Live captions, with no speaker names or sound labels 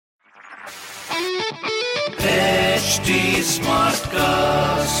HT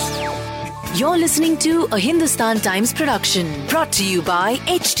Smartcast. You're listening to a Hindustan Times production brought to you by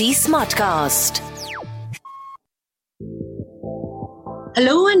HT Smartcast.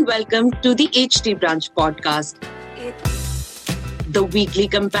 Hello and welcome to the HT Brunch Podcast, the weekly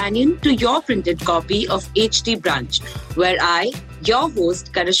companion to your printed copy of HT Brunch, where I, your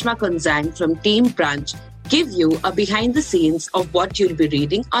host Karishma Kuenzang from Team Brunch, give you a behind the scenes of what you'll be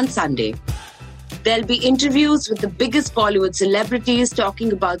reading on Sunday. There'll be interviews with the biggest Bollywood celebrities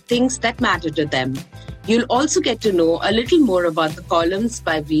talking about things that matter to them. You'll also get to know a little more about the columns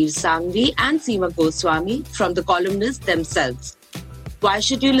by Vir Sanghvi and Seema Goswami from the columnists themselves. Why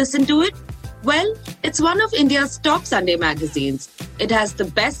should you listen to it? Well, it's one of India's top Sunday magazines. It has the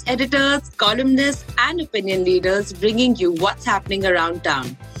best editors, columnists, and opinion leaders bringing you what's happening around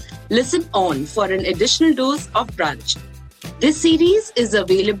town. Listen on for an additional dose of brunch. This series is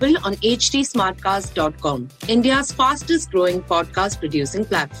available on htsmartcast.com, India's fastest growing podcast producing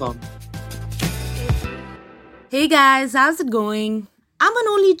platform. Hey guys, how's it going? I'm an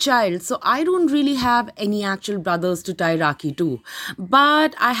only child, so I don't really have any actual brothers to tie Rakhi to.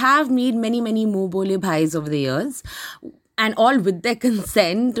 But I have made many Moh Bole Bhais over the years. And all with their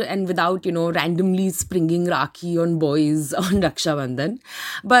consent and without, randomly springing Rakhi on boys on Rakshabandhan.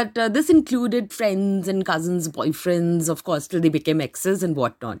 But this included friends and cousins, boyfriends, of course, till they became exes and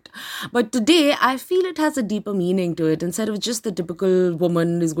whatnot. But today, I feel it has a deeper meaning to it. Instead of just the typical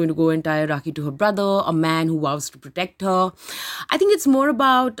woman is going to go and tie a Rakhi to her brother, a man who vows to protect her. I think it's more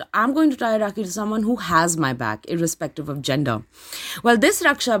about, I'm going to tie a Rakhi to someone who has my back, irrespective of gender. Well, this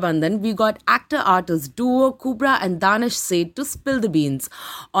Rakshabandhan, we got actor-artist duo Kubbra and Danish Sait to spill the beans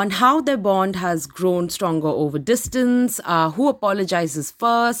on how their bond has grown stronger over distance, who apologizes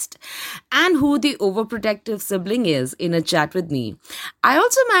first, and who the overprotective sibling is in a chat with me. I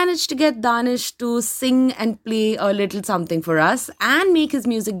also managed to get Danish to sing and play a little something for us and make his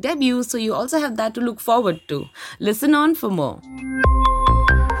music debut, so you also have that to look forward to. Listen on for more.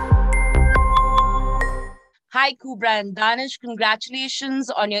 Hi, Kubbra and Danish. Congratulations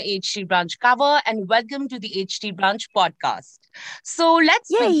on your HT Brunch cover and welcome to the HT Brunch podcast. So let's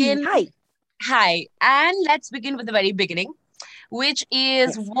begin. Hi. And let's begin with the very beginning, which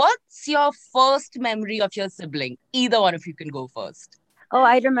is what's your first memory of your sibling? Either one of you can go first. Oh,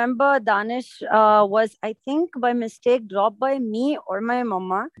 I remember Danish was, I think, by mistake dropped by me or my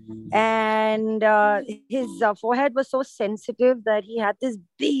mama. And his forehead was so sensitive that he had this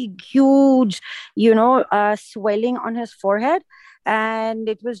big, huge, swelling on his forehead. And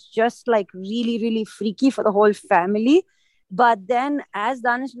it was just like really, really freaky for the whole family. But then as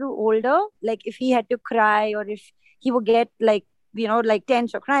Danish grew older, like if he had to cry or if he would get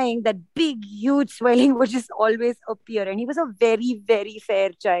tense or crying, that big, huge swelling would just always appear. And he was a very, very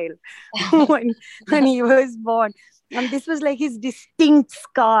fair child when he was born. And this was like his distinct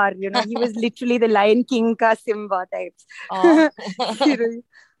scar, he was literally the Lion King ka Simba types. Oh.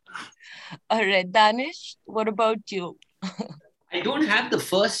 All right, Danish, what about you? I don't have the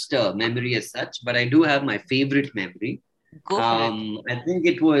first memory as such, but I do have my favorite memory. I think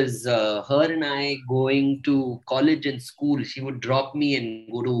it was her and I going to college and school. She would drop me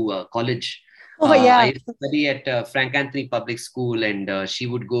and go to college. I used to study at Frank Anthony Public School and she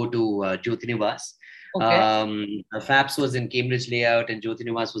would go to Jyoti Nivas. Okay. FAPS was in Cambridge Layout and Jyoti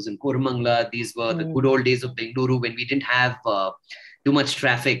Nivas was in Koramangala. These were the good old days of Bengaluru when we didn't have too much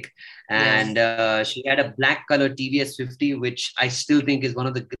traffic. And she had a black color TVS 50, which I still think is one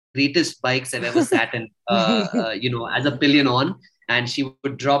of the greatest bikes I've ever sat in, as a pillion on. And she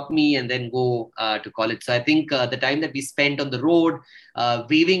would drop me and then go to college. So I think the time that we spent on the road,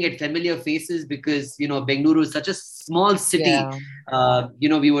 waving at familiar faces because, Bengaluru is such a small city. Yeah.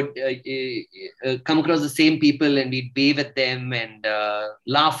 We would come across the same people and we'd wave at them and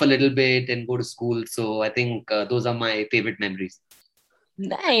laugh a little bit and go to school. So I think those are my favorite memories.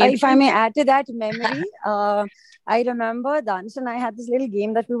 Nice. If I may add to that memory, I remember Danish and I had this little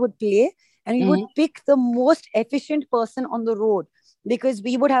game that we would play and we would pick the most efficient person on the road because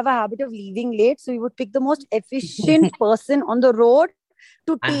we would have a habit of leaving late. So we would pick the most efficient person on the road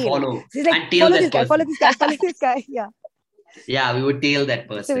to tail. Follow. So like, and tail follow that this guy, follow this guy. Yeah. Yeah, we would tail that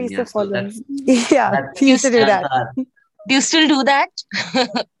person. So we used to follow him. We used to do that. Do you still do that?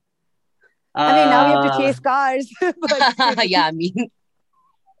 I mean, now we have to chase cars.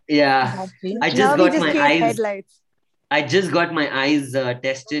 Yeah, I just got my eyes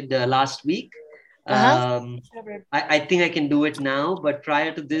tested last week. I think I can do it now, but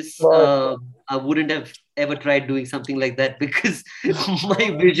prior to this, I wouldn't have ever tried doing something like that because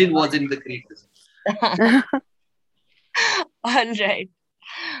my vision wasn't the greatest.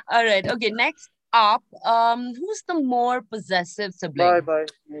 All right. Okay, next up, who's the more possessive sibling?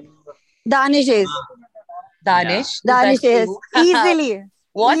 Danish is. Danish? Is Danish that is. true? Easily.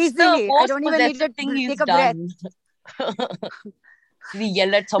 What's the Easily. I most don't even need to possessive thing he's take a breath. done? We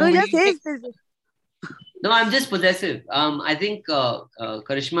yell at No, somebody. just his. No, I'm just possessive. I think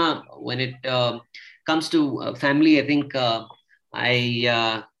Karishma, when it comes to family, I think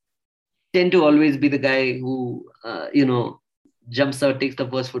I tend to always be the guy who jumps out, takes the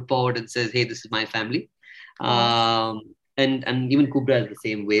first foot forward, and says, "Hey, this is my family." And even Kubbra is the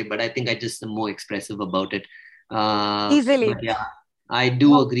same way, but I think I just am more expressive about it. Easily. But yeah, I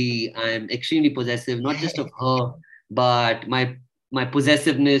do agree. I'm extremely possessive, not just of her, but my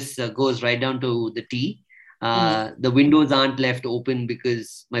possessiveness goes right down to the T. The windows aren't left open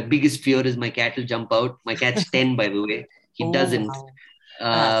because my biggest fear is my cat will jump out. My cat's 10, by the way. He doesn't.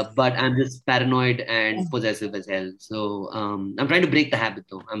 Wow. But I'm just paranoid and possessive as hell. So I'm trying to break the habit,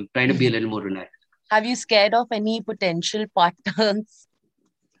 though. I'm trying to be a little more relaxed. Have you scared of any potential partners?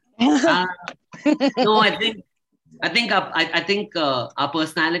 No, I think our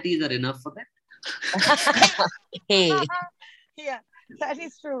personalities are enough for that. Hey. Yeah, that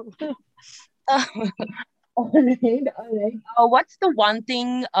is true. All right. What's the one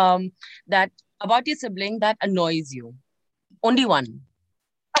thing that about your sibling that annoys you? Only one.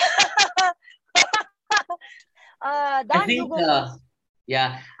 Dan, you go first.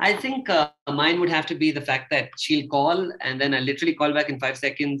 I think mine would have to be the fact that she'll call and then I literally call back in 5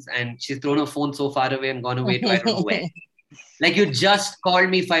 seconds and she's thrown her phone so far away and gone away to I don't know where. Like, you just called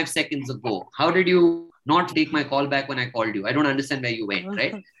me 5 seconds ago. How did you not take my call back when I called you? I don't understand where you went,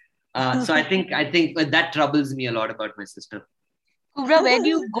 right? So I think that troubles me a lot about my sister. Kubbra, where do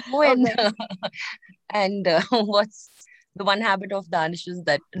you go and what's the one habit of Danish's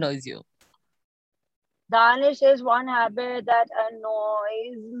that annoys you? Danish is one habit that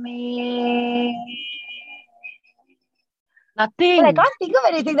annoys me. Nothing. But I can't think of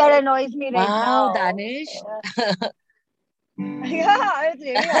anything that annoys me right now. Wow, Danish. Yeah, it's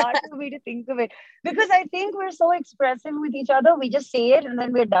really hard for me to think of it because I think we're so expressive with each other. We just say it and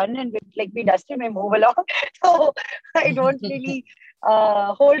then we're done and we dust it and we move along. So I don't really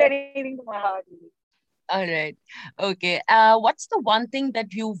hold anything to my heart. All right. Okay. What's the one thing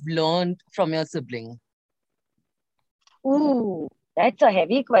that you've learned from your sibling? Ooh, that's a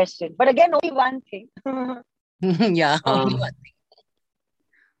heavy question. But again, only one thing. Yeah, only one thing.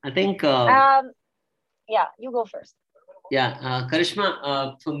 I think... yeah, you go first. Yeah,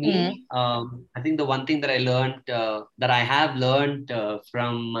 Karishma, for me, I think the one thing that I learned, that I have learned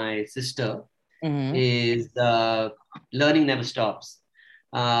from my sister is learning never stops.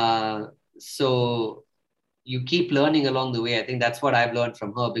 So you keep learning along the way. I think that's what I've learned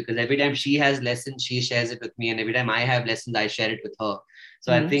from her, because every time she has lessons, she shares it with me. And every time I have lessons, I share it with her.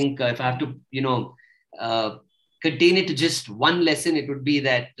 So I think if I have to, contain it to just one lesson, it would be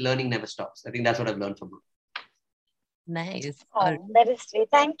that learning never stops. I think that's what I've learned from her. Nice. Oh, that is sweet.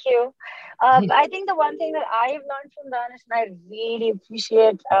 Thank you. I think the one thing that I've learned from Danish, and I really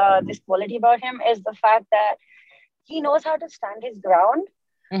appreciate this quality about him, is the fact that he knows how to stand his ground.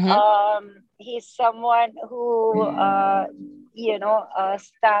 He's someone who,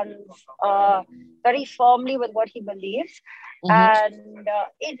 stands very firmly with what he believes. And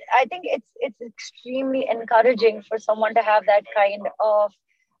I think it's extremely encouraging for someone to have that kind of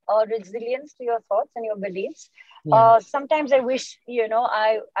resilience to your thoughts and your beliefs. Yeah. Sometimes I wish,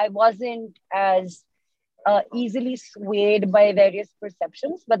 I wasn't as easily swayed by various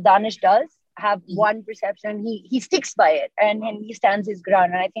perceptions, but Danish does have one perception. He sticks by it and he stands his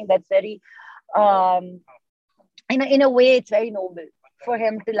ground. And I think that's very, in a way, it's very noble for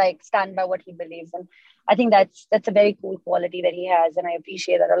him to stand by what he believes. And I think that's a very cool quality that he has. And I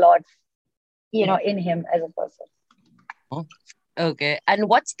appreciate that a lot, in him as a person. Oh. Okay. And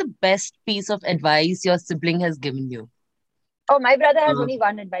what's the best piece of advice your sibling has given you? Oh, my brother has only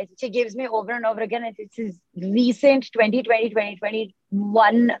one advice, which he gives me over and over again. It's his recent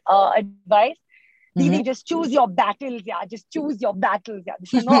 2020-2021 advice. Didi, just choose your battles, yeah. Just choose your battles, yeah.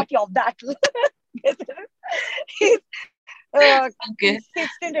 This is not your battle.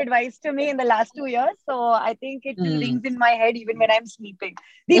 Consistent advice to me in the last 2 years. So I think it rings in my head even when I'm sleeping.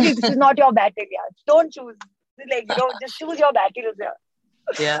 Didi, this is not your battle, yeah. Don't choose. Just choose your battles.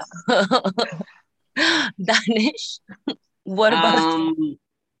 Yeah. Danish, what about you?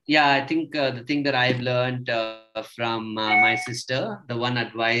 Yeah, I think the thing that I've learned from my sister, the one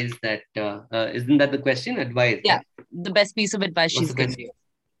advice that isn't that the question? Advice. Yeah, right? The best piece of advice she's given you.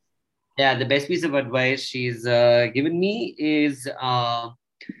 Yeah, the best piece of advice she's given me is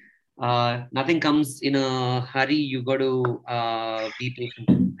Nothing comes in a hurry. You got to be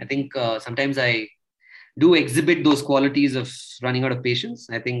patient. I think sometimes I do exhibit those qualities of running out of patience.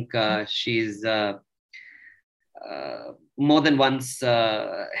 I think she's more than once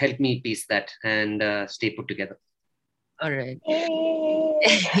helped me piece that and stay put together. All right.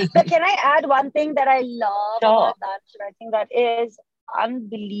 But can I add one thing that I love about that? I think that is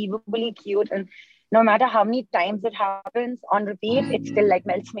unbelievably cute, and no matter how many times it happens on repeat, it still like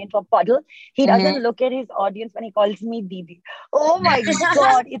melts me into a puddle. He doesn't look at his audience when he calls me Didi. Oh my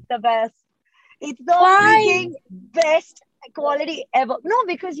God, it's the best. It's the freaking best quality ever. No,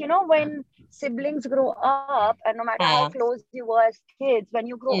 because when siblings grow up, and no matter how close you were as kids, when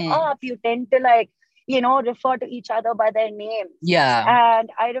you grow up, you tend to refer to each other by their names. Yeah. And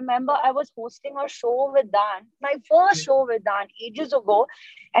I remember I was hosting a show with Dan, my first show with Dan ages ago.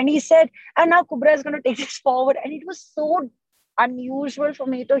 And he said, and now Kubbra is going to take this forward. And it was so unusual for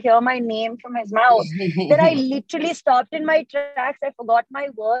me to hear my name from his mouth that I literally stopped in my tracks. I forgot my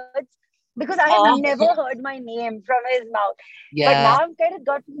words because I had never heard my name from his mouth. Yeah. But now I've kind of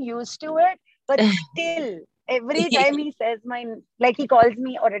gotten used to it. But still, every time he says he calls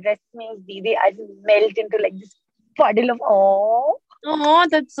me or addresses me as Didi, I just melt into like this puddle of awe. Oh,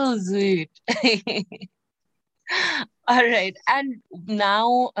 that's so sweet. All right. And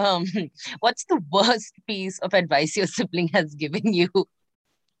now, what's the worst piece of advice your sibling has given you? Oh,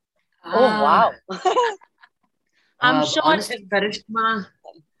 wow. I'm sure. Honestly, Karishma,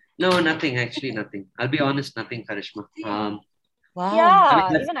 no, nothing. Actually, nothing. I'll be honest, nothing, Karishma. Wow. Yeah,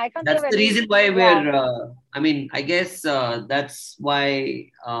 even I can't. That's the reason why we're. I guess that's why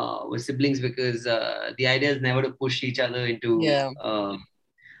we're siblings, because the idea is never to push each other into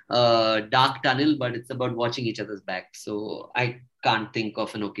dark tunnel, but it's about watching each other's back. So I can't think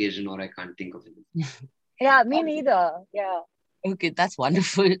of an occasion, or I can't think of it. Yeah, me neither. Yeah. Okay, that's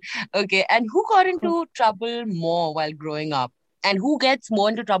wonderful. Okay, and who got into trouble more while growing up, and who gets more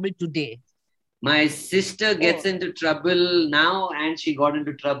into trouble today? My sister gets into trouble now, and she got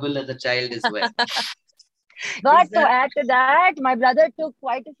into trouble as a child as well. But to add to that, my brother took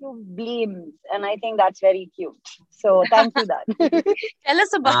quite a few blames, and I think that's very cute. So thank you, Dan. Tell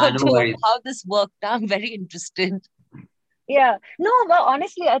us about how this worked. I'm very interested. Yeah. No, but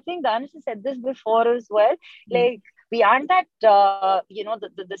honestly, I think Danish said this before as well. Like, we aren't that, the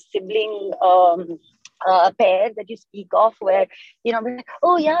sibling pair that you speak of where, we're like,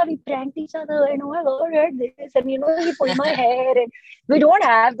 oh yeah, we pranked each other and oh my God, I heard this and, he pulled my hair, and we don't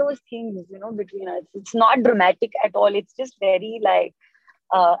have those things, between us. It's not dramatic at all. It's just very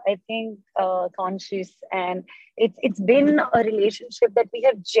I think conscious, and it's been a relationship that we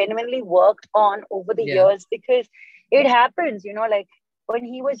have genuinely worked on over the years, because it happens, when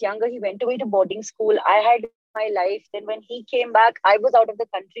he was younger, he went away to boarding school. I had my life. Then when he came back, I was out of the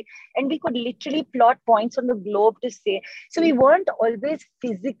country, and we could literally plot points on the globe to say. So we weren't always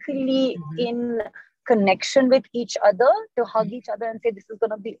physically in connection with each other to hug each other and say, this is going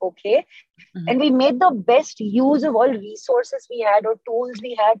to be okay. And we made the best use of all resources we had or tools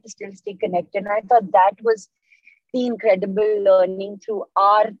we had to still stay connected. And I thought that was the incredible learning through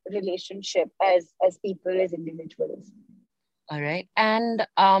our relationship as people, as individuals. All right. And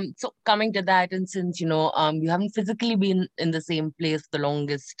so coming to that, and since, you haven't physically been in the same place the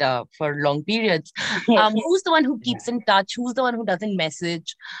longest for long periods, who's the one who keeps in touch? Who's the one who doesn't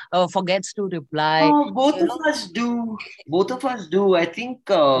message, forgets to reply? Oh, both of us do. Both of us do. I think.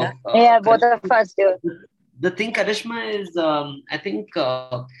 Both of us do. The thing, Karishma, is I think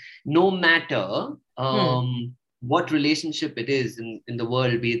no matter what relationship it is in the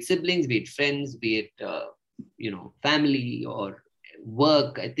world, be it siblings, be it friends, be it family or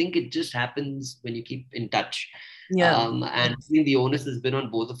work, I think it just happens when you keep in touch. And I think the onus has been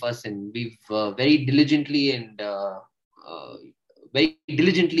on both of us, and we've very diligently and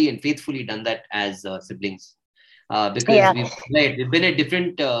faithfully done that as siblings, because we've been at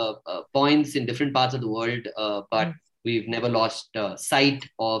different points in different parts of the world, but we've never lost sight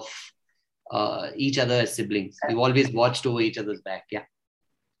of each other as siblings. We've always watched over each other's back.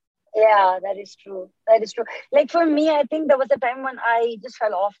 Yeah, that is true. That is true. Like for me, I think there was a time when I just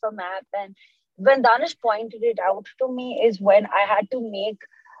fell off the map. And when Danish pointed it out to me is when I had to make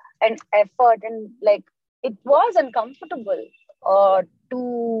an effort, and it was uncomfortable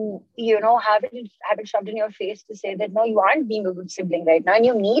to, have it shoved in your face to say that, no, you aren't being a good sibling right now. And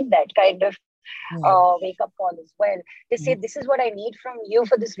you need that kind of wake-up call as well, to say, this is what I need from you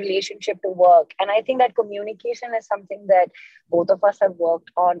for this relationship to work. And I think that communication is something that both of us have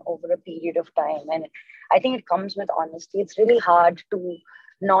worked on over a period of time. And I think it comes with honesty. It's really hard to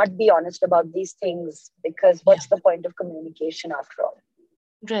not be honest about these things, because what's the point of communication after all?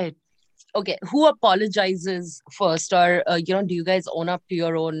 Right. okay, who apologizes first? Or, do you guys own up to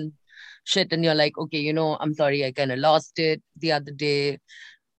your own shit and you're like, okay, I'm sorry, I kind of lost it the other day.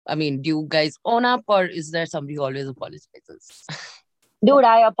 I mean, do you guys own up, or is there somebody who always apologizes? Dude,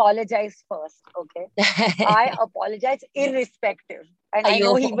 I apologize first, okay? I apologize irrespective. And I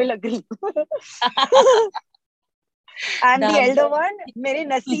know he will agree. And the elder one, मेरे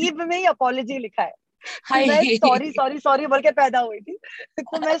नसीब में ही apology लिखा है. मैं sorry बोल के पैदा हुई थी.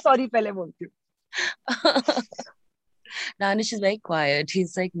 तो मैं sorry पहले बोलती हूँ. Danish is very quiet.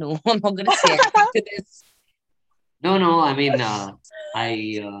 He's like, no, I'm not going to say anything to this. No. I mean,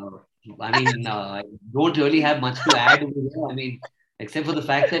 I don't really have much to add over here. I mean, except for the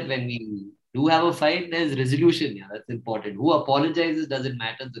fact that when we do have a fight, there's resolution. Yeah, that's important. Who apologizes doesn't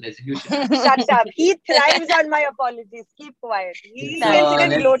matter. The resolution. Shut up. He thrives on my apologies. Keep quiet.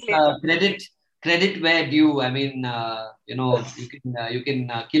 Credit where due. I mean, you can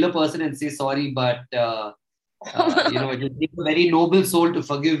kill a person and say sorry, but it will take a very noble soul to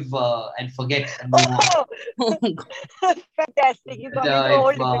forgive and forget and move on. Fantastic. You got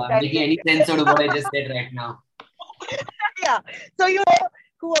me making any sense out of what I just said right now. Yeah. So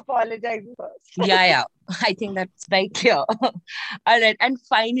who apologizes first? Yeah. I think that's very clear. All right. And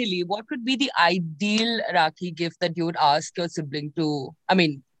finally, what would be the ideal Rakhi gift that you would ask your sibling to? I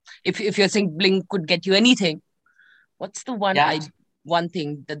mean, if your sibling could get you anything, what's the one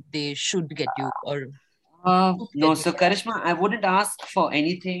thing that they should get you? Or no, so Karishma, I wouldn't ask for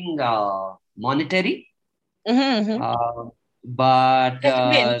anything monetary. But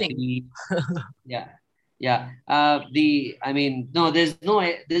there's no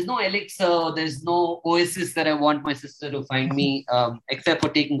elixir, there's no oasis that I want my sister to find me, except for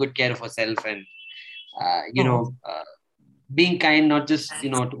taking good care of herself and being kind, not just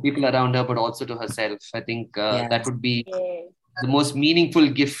to people around her, but also to herself. I think that would be the most meaningful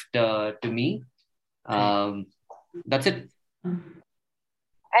gift to me. That's it.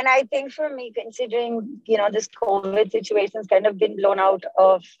 And I think for me, considering, this COVID situation has kind of been blown out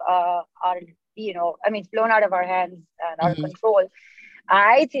of blown out of our hands and our control.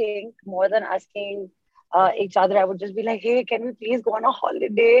 I think more than asking each other, I would just be like, hey, can we please go on a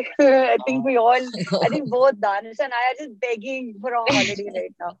holiday? I think both Danish and I are just begging for a holiday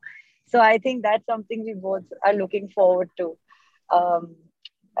right now. So I think that's something we both are looking forward to.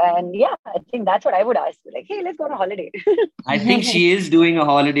 And yeah, I think that's what I would ask. Like, hey, let's go on a holiday. I think she is doing a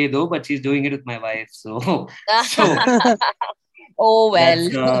holiday though, but she's doing it with my wife. So oh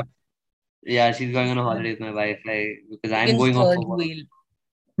well. Yeah, she's going on a holiday with my wife. Because I'm going off for work. Wheel.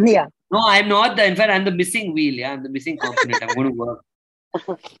 Yeah. No, I'm not. In fact, I'm the missing wheel. Yeah, I'm the missing component. I'm going to work.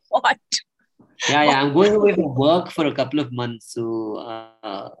 What? Yeah, I'm going away for work for a couple of months. So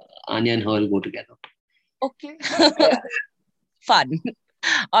Anya and her will go together. Okay. Fun.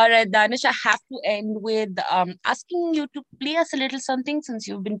 All right, Danish, I have to end with asking you to play us a little something since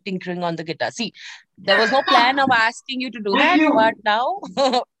you've been tinkering on the guitar. See, there was no plan of asking you to do that, but now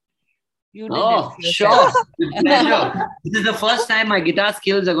you did it. Sure. With pleasure. This is the first time my guitar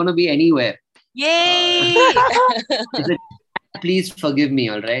skills are going to be anywhere. Yay! Please forgive me,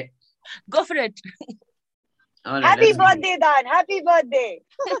 all right? Go for it. Right, happy birthday, Dan. Happy birthday.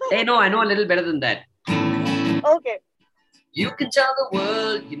 Hey, no, I know a little better than that. Okay. You can tell the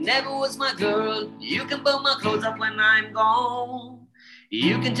world you never was my girl. You can burn my clothes up when I'm gone.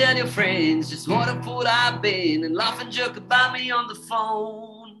 You can tell your friends just what a fool I've been and laugh and joke about me on the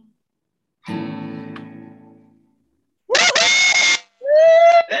phone.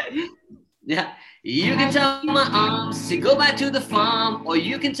 Yeah, you can tell my arms to go back to the farm, or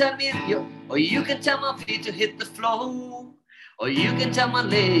you can tell my feet to hit the floor. Or you can tell my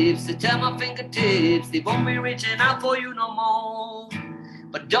lips to tell my fingertips they won't be reaching out for you no more.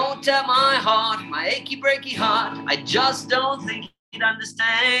 But don't tell my heart, my achy breaky heart, I just don't think he'd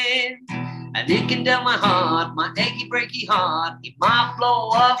understand. And it can tell my heart, my achy breaky heart, it might blow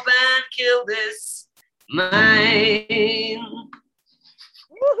up and kill this man.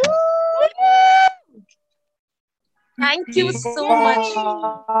 Thank you so much.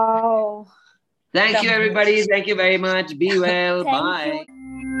 Wow. Thank you, everybody. Thank you very much. Be well. Bye.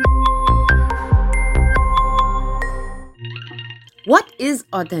 What is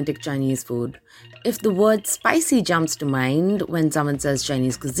authentic Chinese food? If the word spicy jumps to mind when someone says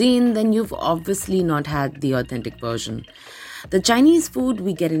Chinese cuisine, then you've obviously not had the authentic version. The Chinese food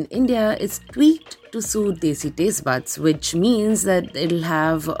we get in India is tweaked to suit desi taste buds, which means that it'll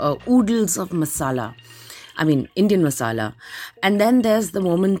have oodles of masala. I mean, Indian masala. And then there's the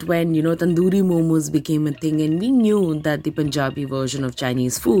moment when, tandoori momos became a thing, and we knew that the Punjabi version of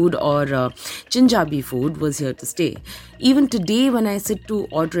Chinese food or Punjabi food was here to stay. Even today, when I sit to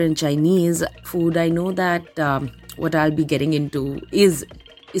order in Chinese food, I know that what I'll be getting into is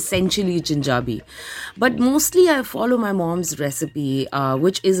essentially Punjabi. But mostly I follow my mom's recipe,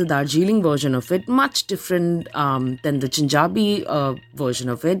 which is a Darjeeling version of it, much different than the Punjabi version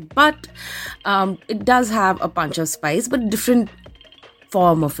of it. But it does have a punch of spice, but different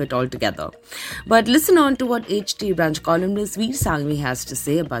form of it altogether. But listen on to what HT Brunch columnist Vir Sanghvi has to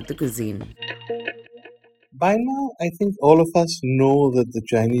say about the cuisine. By now, I think all of us know that the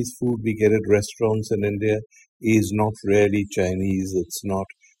Chinese food we get at restaurants in India is not really Chinese. It's not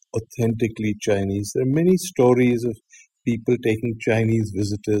authentically Chinese. There are many stories of people taking Chinese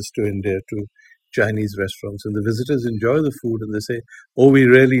visitors to India to Chinese restaurants, and the visitors enjoy the food and they say, "Oh, we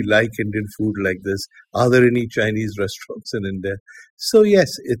really like Indian food like this. Are there any Chinese restaurants in India?" So yes,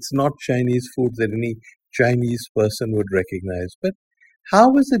 it's not Chinese food that any Chinese person would recognize. But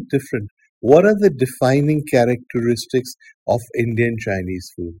how is it different? What are the defining characteristics of Indian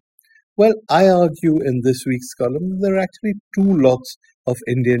Chinese food? Well, I argue in this week's column there are actually two lots of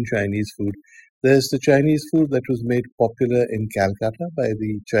Indian Chinese food. There's the Chinese food that was made popular in Calcutta by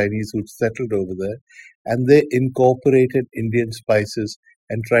the Chinese who settled over there, and they incorporated Indian spices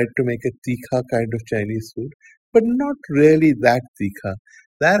and tried to make a tikha kind of Chinese food, but not really that tikha.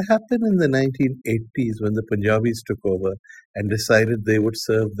 That happened in the 1980s when the Punjabis took over and decided they would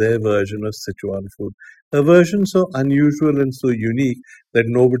serve their version of Sichuan food. A version so unusual and so unique that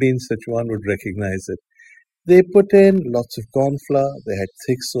nobody in Sichuan would recognize it. They put in lots of corn flour, they had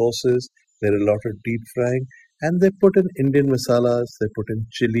thick sauces, they had a lot of deep frying, and they put in Indian masalas, they put in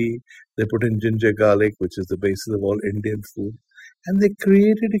chili, they put in ginger garlic, which is the basis of all Indian food. And they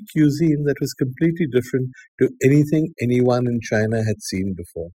created a cuisine that was completely different to anything anyone in China had seen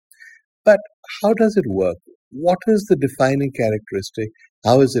before. But how does it work? What is the defining characteristic?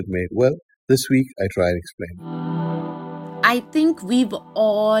 How is it made? Well, this week I try and explain. I think we've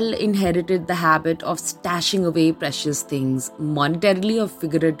all inherited the habit of stashing away precious things, monetarily or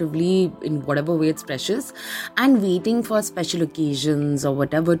figuratively, in whatever way it's precious, and waiting for special occasions or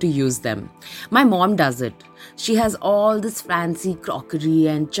whatever to use them. My mom does it. She has all this fancy crockery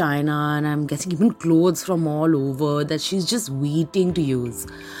and china, and I'm guessing even clothes from all over that she's just waiting to use.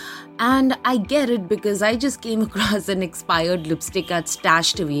 And I get it because I just came across an expired lipstick I'd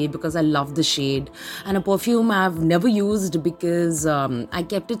stashed away because I love the shade, and a perfume I've never used because I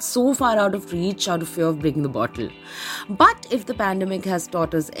kept it so far out of reach out of fear of breaking the bottle. But if the pandemic has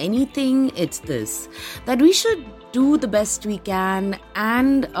taught us anything, it's this, that we should do the best we can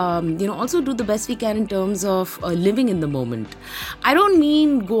and also do the best we can in terms of living in the moment. I don't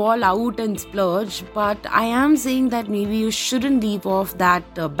mean go all out and splurge, but I am saying that maybe you shouldn't leave off that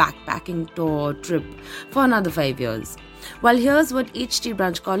backpacking tour trip for another 5 years. Well, here's what HT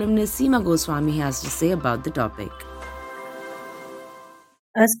Brunch columnist Seema Goswami has to say about the topic.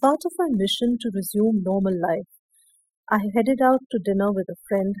 As part of my mission to resume normal life, I headed out to dinner with a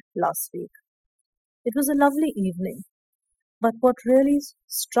friend last week. It was a lovely evening, but what really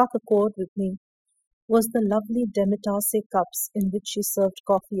struck a chord with me was the lovely demitasse cups in which she served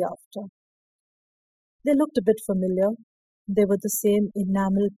coffee after. They looked a bit familiar. They were the same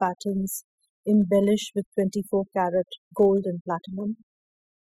enamel patterns, embellished with 24-karat gold and platinum.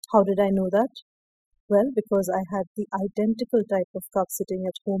 How did I know that? Well, because I had the identical type of cup sitting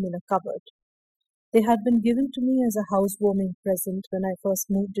at home in a cupboard. They had been given to me as a housewarming present when I first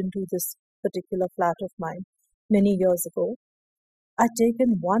moved into this particular flat of mine many years ago. I'd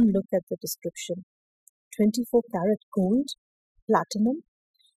taken one look at the description, 24-karat gold, platinum,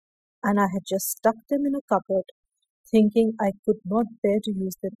 and I had just stuck them in a cupboard, thinking I could not bear to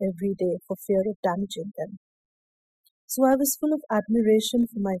use them every day for fear of damaging them. So I was full of admiration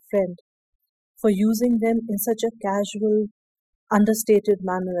for my friend for using them in such a casual, understated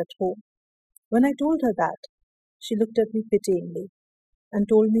manner at home. When I told her that, she looked at me pityingly and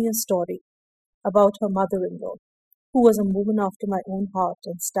told me a story about her mother-in-law, who was a woman after my own heart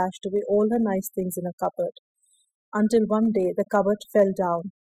and stashed away all her nice things in a cupboard, until one day the cupboard fell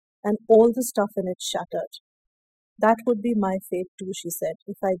down and all the stuff in it shattered. That would be my fate too, she said,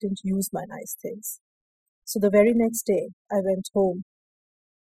 if I didn't use my nice things. So the very next day, I went home.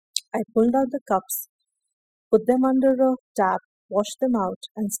 I pulled out the cups, put them under a tap, washed them out,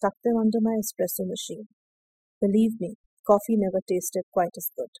 and stuck them under my espresso machine. Believe me, coffee never tasted quite as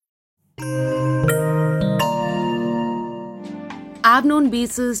good. I've known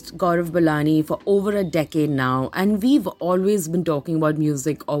bassist Gaurav Balani for over a decade now, and we've always been talking about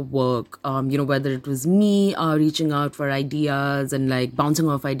music or work. Whether it was me reaching out for ideas and like bouncing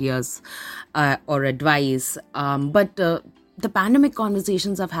off ideas or advice. But the pandemic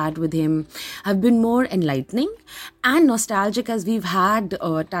conversations I've had with him have been more enlightening and nostalgic, as we've had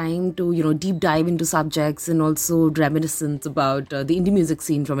time to, deep dive into subjects and also reminiscence about the indie music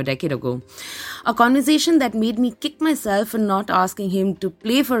scene from a decade ago. A conversation that made me kick myself for not asking him to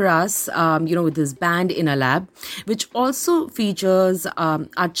play for us, with his band Inalab, which also features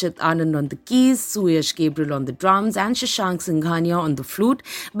Archit Anand on the keys, Suyash Gabriel on the drums, and Shashank Singhania on the flute,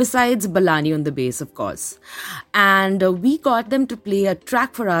 besides Balani on the bass, of course. And we got them to play a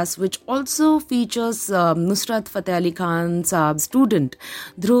track for us, which also features Nusrat Fateh Ali Khan's student,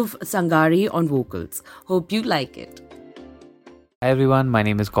 Dhruv Sangari, on vocals. Hope you like it. Hi everyone, my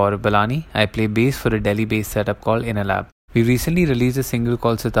name is Gaurav Balani. I play bass for a Delhi-based setup called Inalab. We recently released a single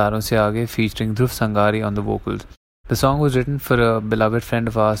called Sitaron Se Aage featuring Dhruv Sangari on the vocals. The song was written for a beloved friend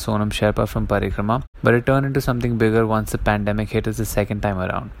of ours, Sonam Sherpa from Parikrama, but it turned into something bigger once the pandemic hit us the second time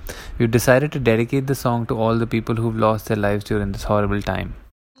around. We've decided to dedicate the song to all the people who've lost their lives during this horrible time.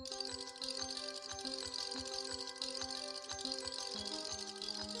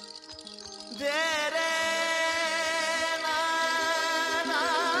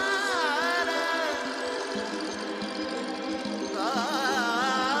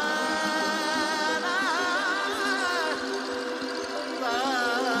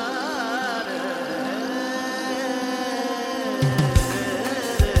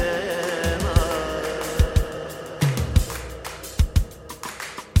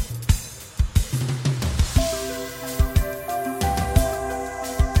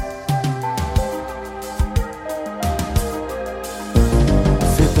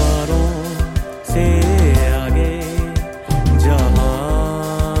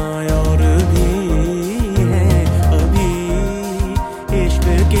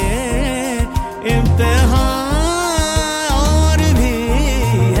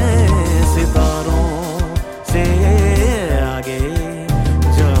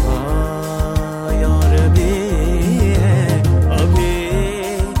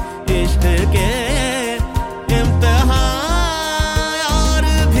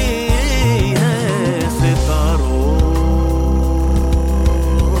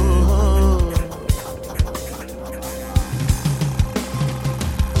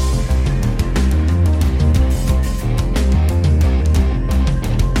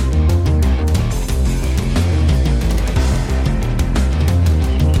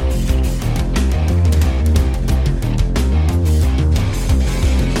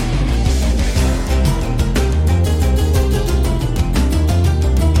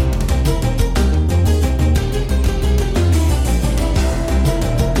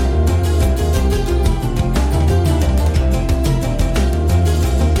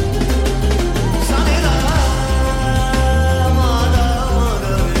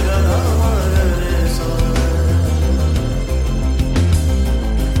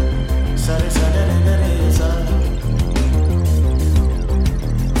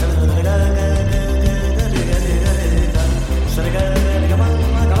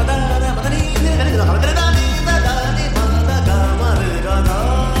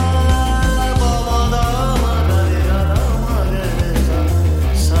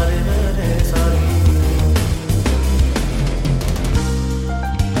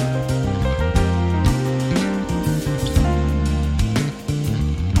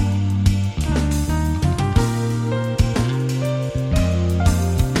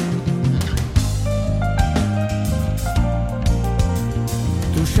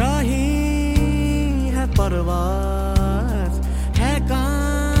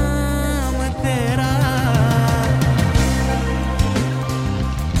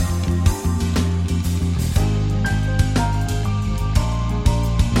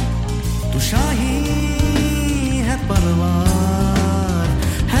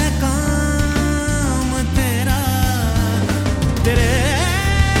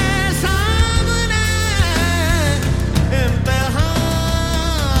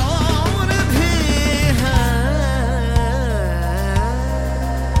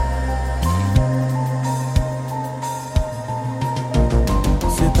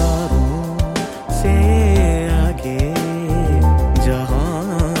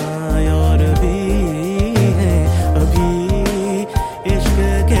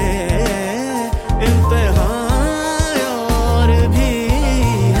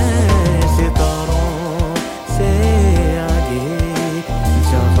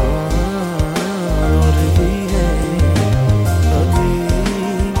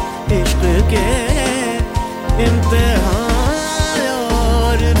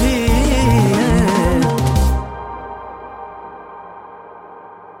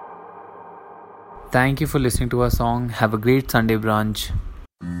 Thank you for listening to our song. Have a great Sunday brunch.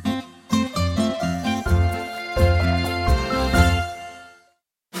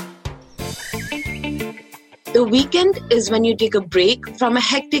 The weekend is when you take a break from a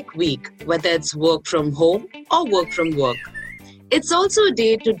hectic week, whether it's work from home or work from work. It's also a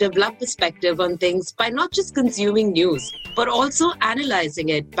day to develop perspective on things by not just consuming news, but also analyzing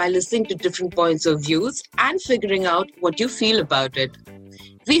it by listening to different points of views and figuring out what you feel about it.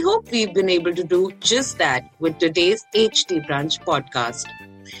 We hope we've been able to do just that with today's HT Brunch podcast.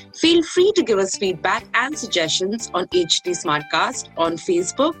 Feel free to give us feedback and suggestions on HT Smartcast on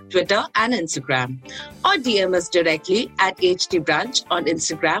Facebook, Twitter and Instagram, or DM us directly at HT Brunch on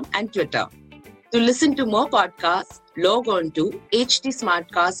Instagram and Twitter. To listen to more podcasts, log on to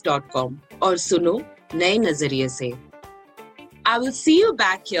htsmartcast.com or suno Naye Nazariye Se. I will see you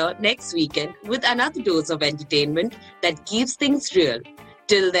back here next weekend with another dose of entertainment that keeps things real.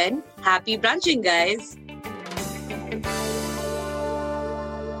 Till then, happy brunching, guys.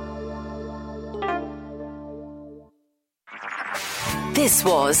 This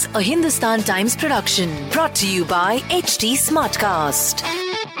was a Hindustan Times production brought to you by HT Smartcast.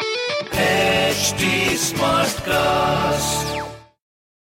 HT Smartcast.